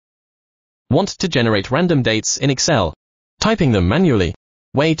Want to generate random dates in Excel? Typing them manually?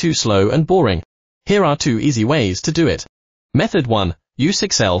 Way too slow and boring. Here are 2 easy ways to do it. Method 1. Use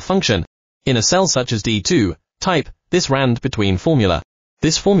Excel function. In a cell such as D2, type this RANDBETWEEN formula.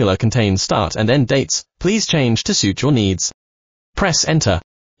 This formula contains start and end dates. Please change to suit your needs. Press enter.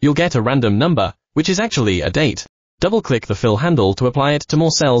 You'll get a random number, which is actually a date. Double-click the fill handle to apply it to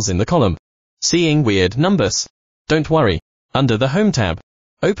more cells in the column. Seeing weird numbers? Don't worry. Under the Home tab,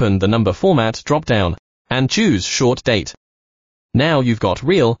 open the number format drop-down and choose short date. Now you've got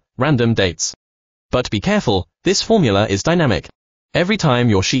real, random dates. But be careful, this formula is dynamic. Every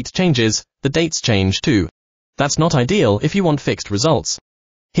time your sheet changes, the dates change too. That's not ideal if you want fixed results.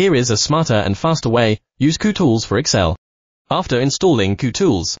 Here is a smarter and faster way. Use Kutools for Excel. After installing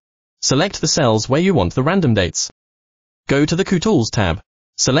Kutools, select the cells where you want the random dates. Go to the Kutools tab.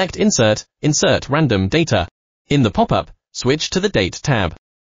 Select Insert Random Data. In the pop-up, switch to the Date tab.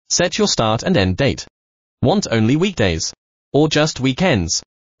 Set your start and end date. Want only weekdays? Or just weekends?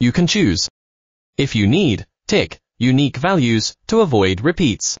 You can choose. If you need, tick Unique Values to avoid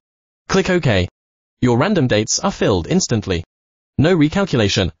repeats. Click OK. Your random dates are filled instantly. No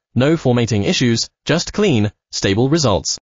recalculation, no formatting issues, just clean, stable results.